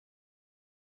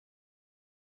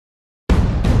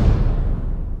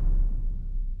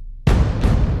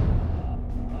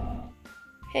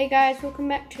Hey guys, welcome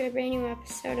back to a brand new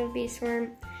episode of Bee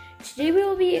Swarm. Today we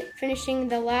will be finishing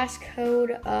the last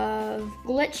code of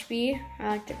Glitch Bee,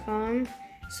 I like to call him.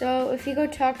 So if you go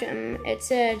talk to him, it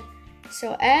said,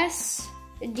 so SDDMC.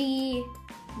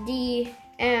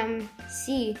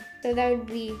 So that would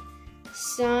be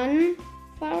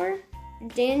sunflower,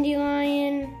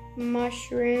 dandelion,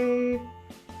 mushroom,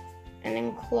 and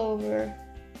then clover.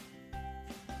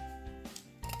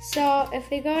 So if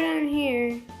we go down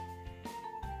here,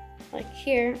 like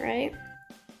here, right?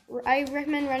 I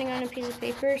recommend writing on a piece of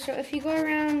paper. So if you go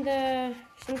around the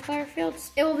sunflower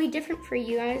fields, it will be different for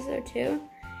you guys though too.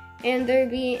 And there'll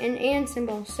be an and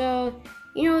symbol. So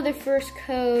you know the first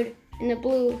code in the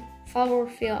blue flower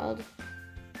field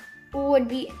would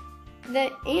be the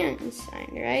and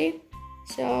sign, right?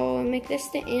 So make this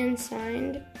the and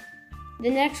sign. The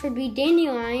next would be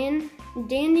dandelion.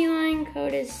 Dandelion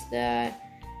code is the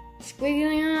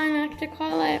squiggly line, I like to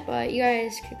call it, but you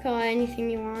guys could call it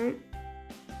anything you want.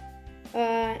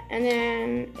 And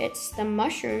then it's the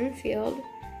mushroom field,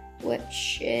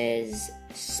 which is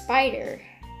spider.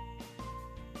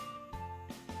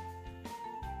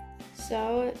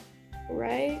 So,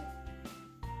 right?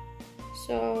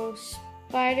 So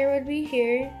spider would be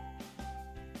here.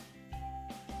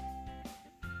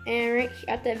 And right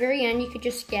at the very end, you could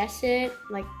just guess it,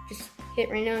 like just hit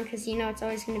random because you know it's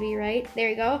always going to be right. There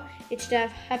you go. It should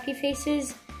have happy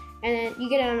faces, and then you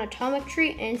get an atomic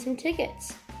treat and some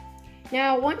tickets.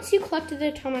 Now, once you collected the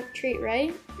atomic treat,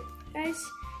 right, guys,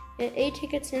 get 8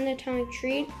 tickets in the atomic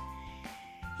treat,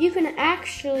 you can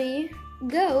actually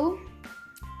go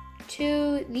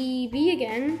to the bee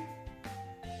again,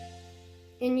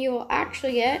 and you will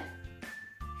actually get,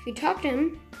 if you talk to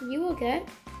him, you will get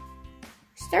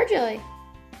star jelly.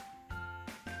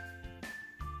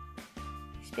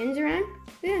 Spins around,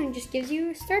 boom, just gives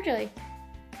you a star jelly.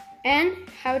 And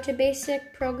how to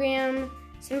basic program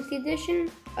 7th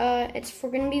edition, it's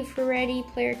gonna be for Ready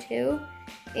Player 2,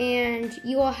 and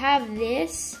you will have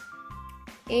this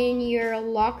in your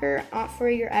locker for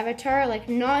your avatar, like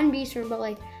not in Bee Swarm, but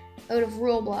like out of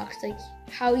Roblox, like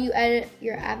how you edit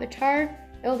your avatar,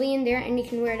 it'll be in there and you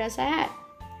can wear it as a hat.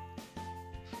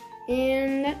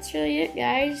 And that's really it,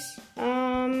 guys.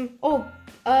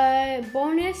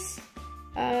 Bonus.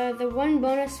 The one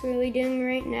bonus we'll be doing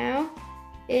right now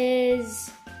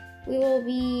is we will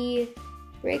be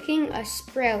breaking a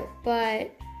sprout,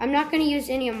 but I'm not going to use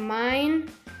any of mine.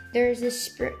 There's this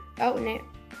sprout out in it.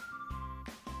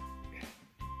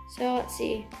 So let's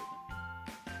see.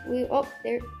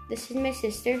 This is my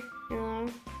sister. Hello.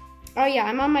 Oh yeah,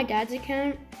 I'm on my dad's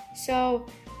account. So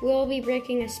we'll be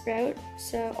breaking a sprout.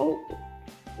 So,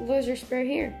 there's our sprout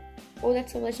here. Oh,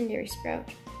 that's a legendary sprout.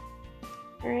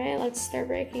 Alright, let's start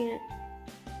breaking it.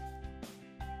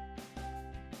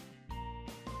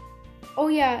 Oh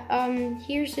yeah,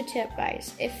 here's the tip,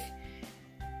 guys.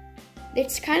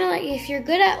 It's kind of like if you're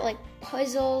good at like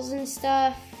puzzles and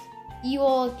stuff, you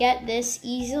will get this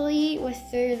easily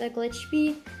through the Glitch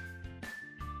Bee.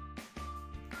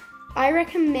 I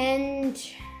recommend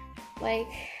like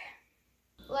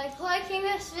liking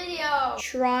this video,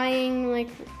 trying like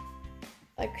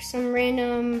some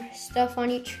random stuff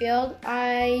on each field.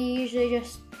 I usually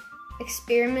just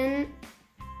experiment.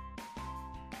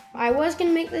 I was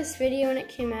gonna make this video when it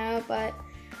came out, but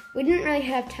we didn't really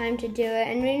have time to do it.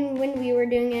 And when we were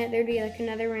doing it, there'd be like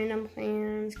another random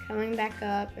plans coming back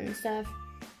up and stuff.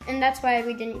 And that's why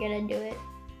we didn't get to do it.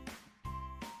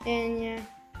 And yeah.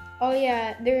 Oh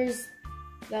yeah, there's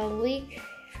the leak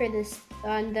for this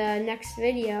on the next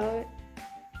video.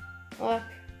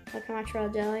 Look how much royal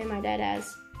jelly my dad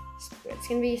has. It's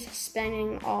gonna be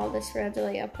spending all this royal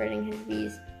jelly upgrading his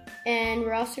bees. And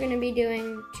we're also gonna be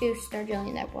doing 2 star jelly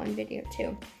in that one video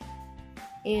too.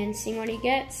 And seeing what he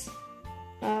gets.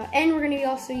 And we're gonna be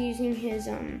also using his,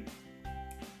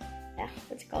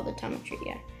 what's it called, atomic treat,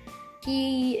 yeah.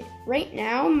 Right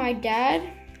now, my dad,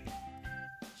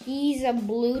 he's a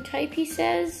blue type, he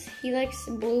says. He likes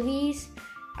blue bees.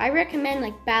 I recommend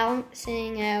like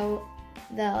balancing out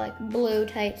the like blue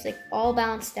types, like all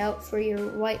balanced out for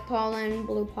your white pollen,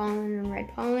 blue pollen, and red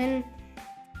pollen.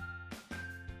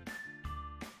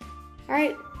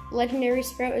 Alright, legendary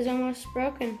sprout is almost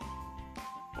broken.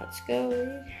 Let's go.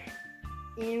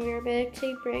 And we're about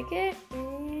to break it.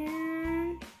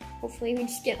 And hopefully we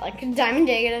just get like a diamond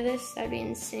egg out of this. That'd be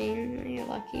insane. You're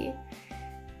lucky.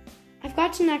 I've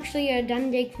gotten actually a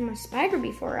diamond egg from a spider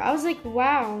before. I was like,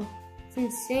 wow, it's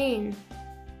insane.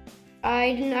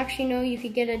 I didn't actually know you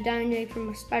could get a diamond egg from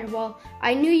a spider. Well,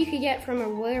 I knew you could get from a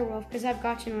werewolf because I've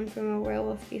gotten one from a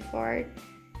werewolf before.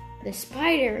 The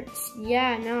spider,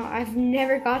 yeah, no, I've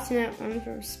never gotten that one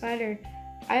from a spider.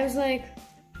 I was like,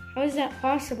 How is that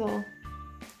possible?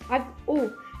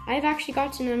 I've actually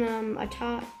gotten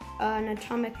an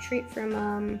atomic treat from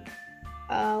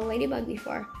a ladybug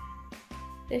before.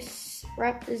 This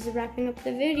is wrapping up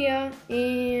the video,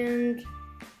 and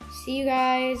see you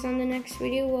guys on the next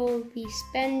video. We'll be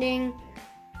spending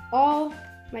all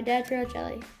my dad's real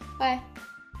jelly. Bye.